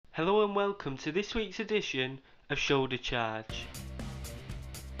Hello and welcome to this week's edition of Shoulder Charge.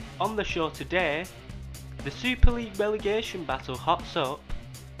 On the show today, the Super League relegation battle hots up.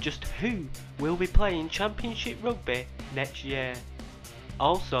 Just who will be playing Championship Rugby next year?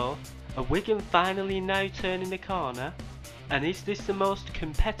 Also, are Wigan finally now turning the corner? And is this the most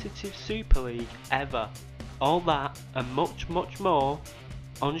competitive Super League ever? All that and much more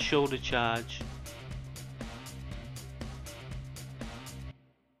on Shoulder Charge.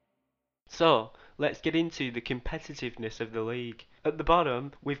 So, let's get into the competitiveness of the league. At the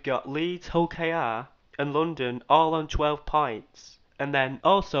bottom, we've got Leeds, Hull KR and London all on 12 points. And then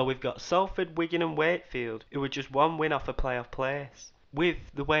also we've got Salford, Wigan and Wakefield who are just one win off a playoff place. With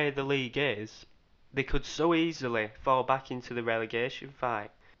the way the league is, they could so easily fall back into the relegation fight.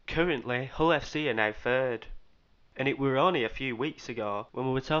 Currently, Hull FC are now third. And it were only a few weeks ago when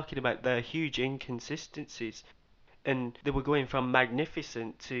we were talking about their huge inconsistencies and they were going from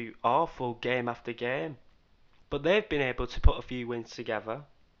magnificent to awful game after game. But they've been able to put a few wins together,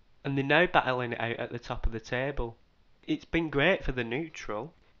 and they're now battling it out at the top of the table. It's been great for the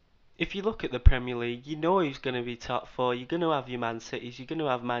neutral. If you look at the Premier League, you know who's going to be top four. You're going to have your Man Cities, you're going to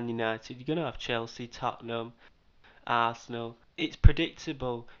have Man United, you're going to have Chelsea, Tottenham, Arsenal. It's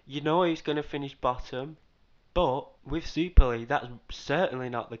predictable. You know who's going to finish bottom. But with Super League, that's certainly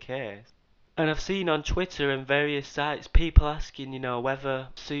not the case. And I've seen on Twitter and various sites people asking, whether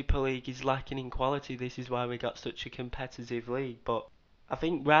Super League is lacking in quality. This is why we got such a competitive league. But I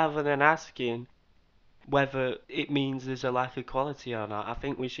think rather than asking whether it means there's a lack of quality or not, I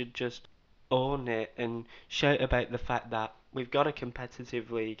think we should just own it and shout about the fact that we've got a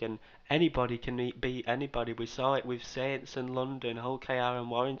competitive league and anybody can beat anybody. We saw it with Saints and London, Hull KR and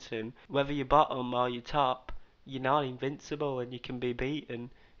Warrington. Whether you're bottom or you're top, you're not invincible and you can be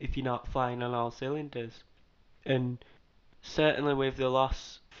beaten if you're not flying on all cylinders. And certainly with the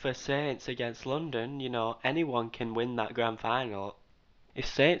loss for Saints against London, anyone can win that grand final. If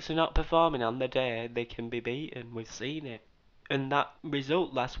Saints are not performing on the day, they can be beaten. We've seen it. And that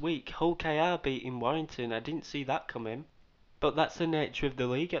result last week, Hull KR beating Warrington, I didn't see that coming. But that's the nature of the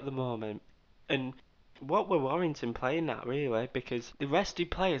league at the moment. And what were Warrington playing at really? Because the rested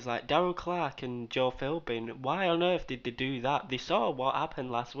players like Darrell Clarke and Joe Philbin, why on earth did they do that? They saw what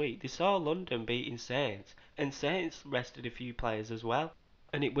happened last week. They saw London beating Saints, and Saints rested a few players as well.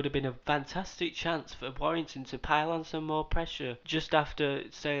 And it would have been a fantastic chance for Warrington to pile on some more pressure just after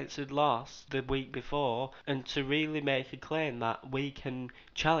Saints had lost the week before and to really make a claim that we can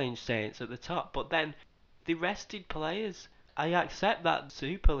challenge Saints at the top. But then they rested players. I accept that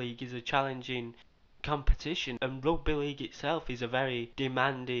Super League is a challenging competition and rugby league itself is a very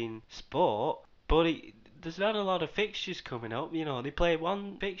demanding sport, but there's not a lot of fixtures coming up. They play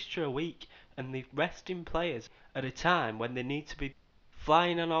one fixture a week and they're resting players at a time when they need to be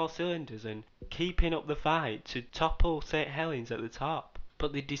flying on all cylinders and keeping up the fight to topple St Helens at the top.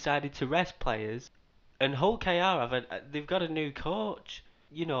 But they decided to rest players, and Hull KR they've got a new coach.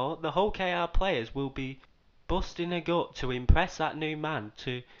 The Hull KR players will be busting a gut to impress that new man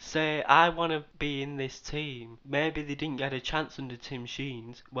to say, I want to be in this team. Maybe they didn't get a chance under Tim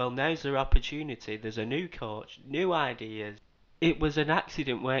Sheens. Well, now's their opportunity. There's a new coach, new ideas. It was an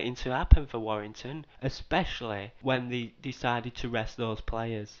accident waiting to happen for Warrington, especially when they decided to rest those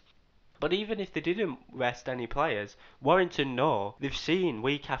players. But even if they didn't rest any players, Warrington know, they've seen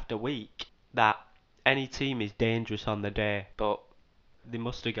week after week that any team is dangerous on the day, but they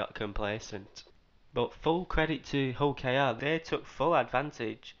must have got complacent. But full credit to Hull KR, they took full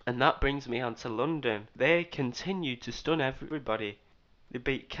advantage. And that brings me on to London. They continued to stun everybody. They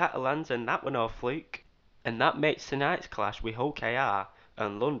beat Catalans and that were no fluke. And that makes tonight's clash with Hull KR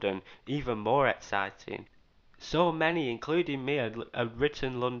and London even more exciting. So many, including me, had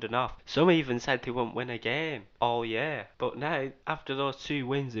written London off. Some even said they wouldn't win a game all year. But now, after those two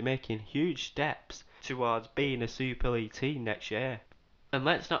wins, they're making huge steps towards being a Super League team next year. And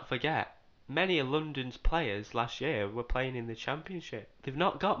let's not forget, many of London's players last year were playing in the Championship. They've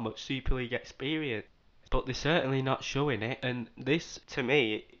not got much Super League experience, but they're certainly not showing it. And this, to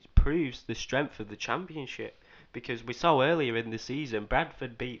me, proves the strength of the Championship. Because we saw earlier in the season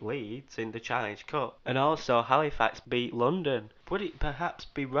Bradford beat Leeds in the Challenge Cup, and also Halifax beat London. Would it perhaps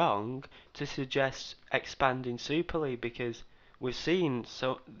be wrong to suggest expanding Super League? Because we've seen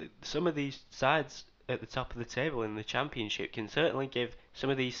some of these sides at the top of the table in the Championship can certainly give some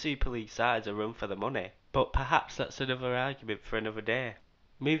of these Super League sides a run for the money. But perhaps that's another argument for another day.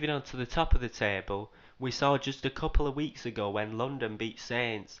 Moving on to the top of the table, we saw just a couple of weeks ago when London beat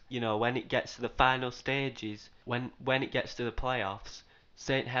Saints, when it gets to the final stages, when it gets to the playoffs,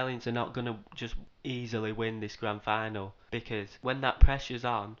 St Helens are not going to just easily win this grand final, because when that pressure's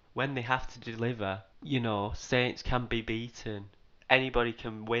on, when they have to deliver, Saints can be beaten. Anybody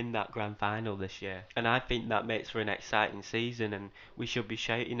can win that grand final this year, and I think that makes for an exciting season, and we should be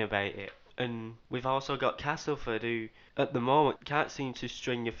shouting about it. And we've also got Castleford, who at the moment can't seem to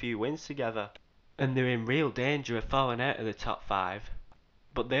string a few wins together, and they're in real danger of falling out of the top five.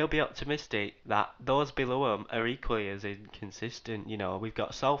 But they'll be optimistic that those below them are equally as inconsistent. We've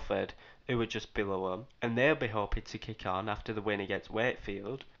got Salford, who are just below them, and they'll be hoping to kick on after the win against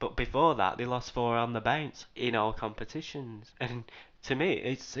Wakefield. But before that, they lost 4 on the bounce in all competitions. And to me,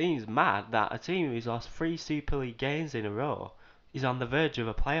 it seems mad that a team who's lost 3 Super League games in a row is on the verge of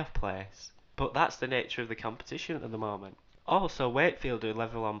a playoff place. But that's the nature of the competition at the moment. Also, Wakefield are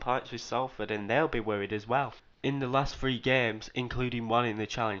level on points with Salford, and they'll be worried as well. In the last 3 games, including one in the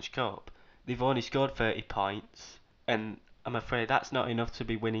Challenge Cup, they've only scored 30 points, and I'm afraid that's not enough to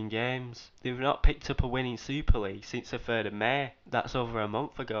be winning games. They've not picked up a winning Super League since the 3rd of May. That's over a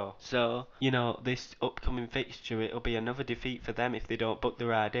month ago. So, this upcoming fixture, it'll be another defeat for them if they don't book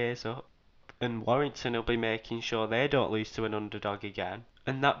their ideas up. And Warrington will be making sure they don't lose to an underdog again.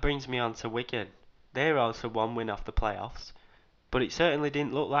 And that brings me on to Wigan. They're also 1 win off the playoffs. But it certainly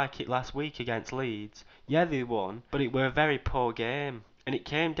didn't look like it last week against Leeds. Yeah, they won, but it were a very poor game, and it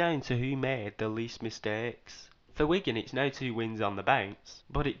came down to who made the least mistakes. For Wigan, it's now 2 wins on the bounce,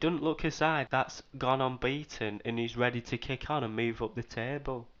 but it doesn't look a side that's gone unbeaten and is ready to kick on and move up the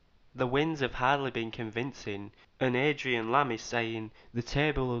table. The wins have hardly been convincing, and Adrian Lam is saying the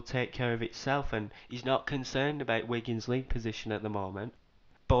table will take care of itself and he's not concerned about Wigan's league position at the moment.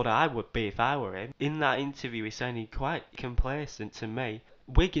 But I would be if I were him. In that interview, he sounded quite complacent to me.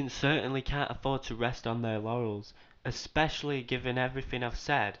 Wigan certainly can't afford to rest on their laurels, especially given everything I've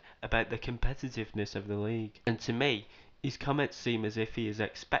said about the competitiveness of the league. And to me, his comments seem as if he is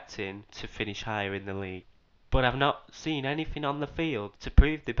expecting to finish higher in the league. But I've not seen anything on the field to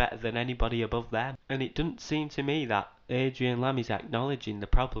prove they're better than anybody above them. And it doesn't seem to me that Adrian Lam is acknowledging the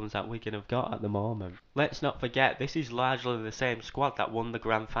problems that Wigan have got at the moment. Let's not forget, this is largely the same squad that won the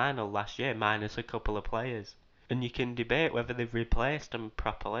grand final last year, minus a couple of players. And you can debate whether they've replaced them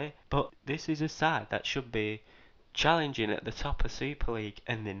properly, but this is a side that should be challenging at the top of Super League,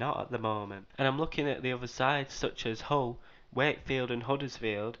 and they're not at the moment. And I'm looking at the other sides, such as Hull, Wakefield and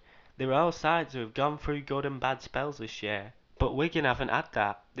Huddersfield. They're all sides who have gone through good and bad spells this year. But Wigan haven't had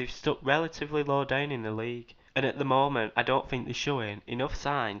that. They've stuck relatively low down in the league. And at the moment, I don't think they're showing enough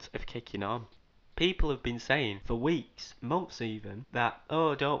signs of kicking on. People have been saying for weeks, months even, that,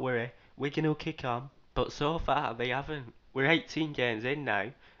 oh, don't worry, Wigan will kick on. But so far, they haven't. We're 18 games in now,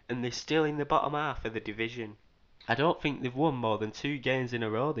 and they're still in the bottom half of the division. I don't think they've won more than 2 games in a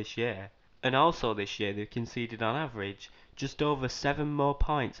row this year. And also this year, they've conceded on average just over 7 more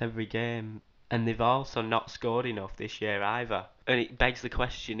points every game. And they've also not scored enough this year either. And it begs the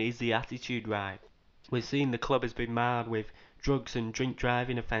question, is the attitude right? We've seen the club has been marred with drugs and drink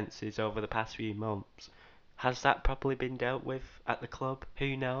driving offences over the past few months. Has that properly been dealt with at the club?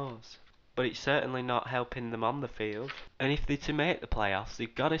 Who knows? But it's certainly not helping them on the field. And if they're to make the playoffs,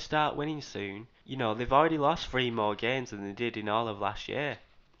 they've got to start winning soon. They've already lost 3 more games than they did in all of last year.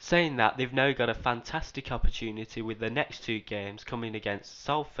 Saying that, they've now got a fantastic opportunity with the next 2 games coming against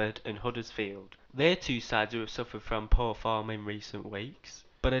Salford and Huddersfield. They're 2 sides who have suffered from poor form in recent weeks.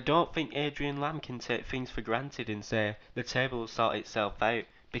 But I don't think Adrian Lam can take things for granted and say the table will sort itself out,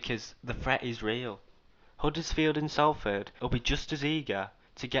 because the threat is real. Huddersfield and Salford will be just as eager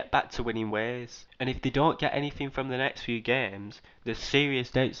to get back to winning ways. And if they don't get anything from the next few games, there's serious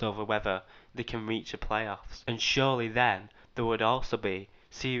doubts over whether they can reach the playoffs. And surely then, there would also be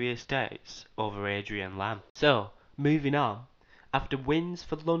serious doubts over Adrian Lam. So, moving on, after wins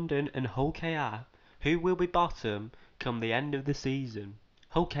for London and Hull KR, who will be bottom come the end of the season?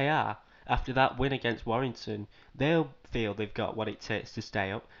 Hull KR, after that win against Warrington, they'll feel they've got what it takes to stay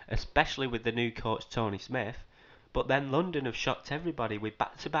up, especially with the new coach Tony Smith. But then London have shocked everybody with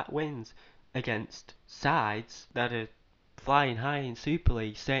back-to-back wins against sides that are flying high in Super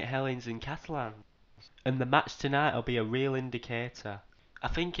League, St Helens and Catalans. And the match tonight will be a real indicator. I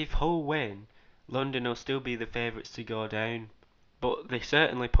think if Hull win, London will still be the favourites to go down. But they're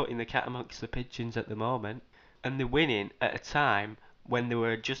certainly putting the cat amongst the pigeons at the moment. And they're winning at a time when they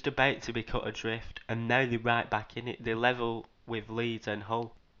were just about to be cut adrift. And now they're right back in it. They're level with Leeds and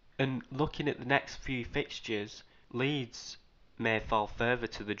Hull. And looking at the next few fixtures, Leeds may fall further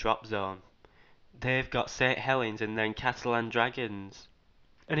to the drop zone. They've got St Helens and then Catalan Dragons.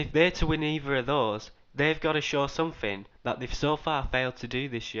 And if they're to win either of those, they've got to show something that they've so far failed to do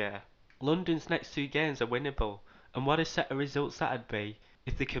this year. London's next 2 games are winnable, and what a set of results that'd be.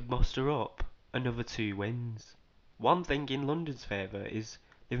 if they could muster up another 2 wins. One thing in London's favour is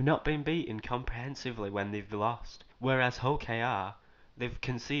they've not been beaten comprehensively when they've lost, whereas Hull KR, they've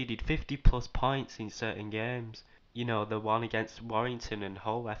conceded 50 plus points in certain games. You know, the one against Warrington and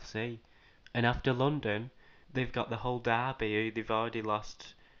Hull FC. And after London, they've got the Hull Derby, who they've already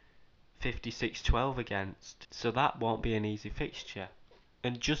lost 56-12 against, so that won't be an easy fixture.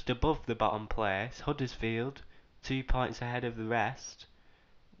 And just above the bottom place, Huddersfield, 2 points ahead of the rest.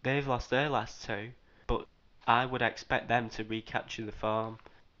 They've lost their last two, but I would expect them to recapture the form.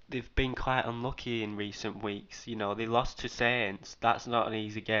 They've been quite unlucky in recent weeks. You know, they lost to Saints. That's not an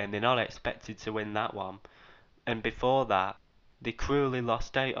easy game. They're not expected to win that one. And before that, they cruelly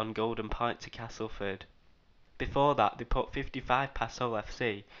lost out on Golden Point to Castleford. Before that, they put 55 past Hull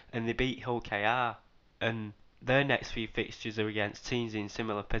FC and they beat Hull KR. And their next few fixtures are against teams in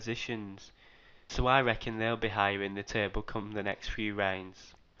similar positions. So I reckon they'll be higher in the table come the next few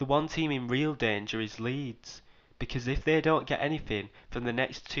rounds. The one team in real danger is Leeds, because if they don't get anything from the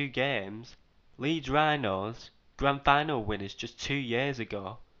next 2 games, Leeds Rhinos, grand final winners just 2 years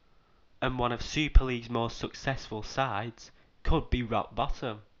ago, and one of Super League's most successful sides, could be rock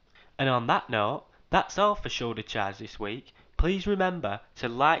bottom. And on that note, that's all for Shoulder Charge this week. Please remember to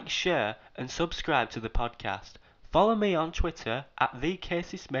like, share, and subscribe to the podcast. Follow me on Twitter at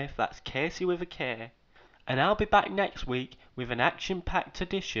 @TheCaseySmith, that's Casey with a K. And I'll be back next week with an action-packed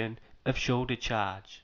edition of Shoulder Charge.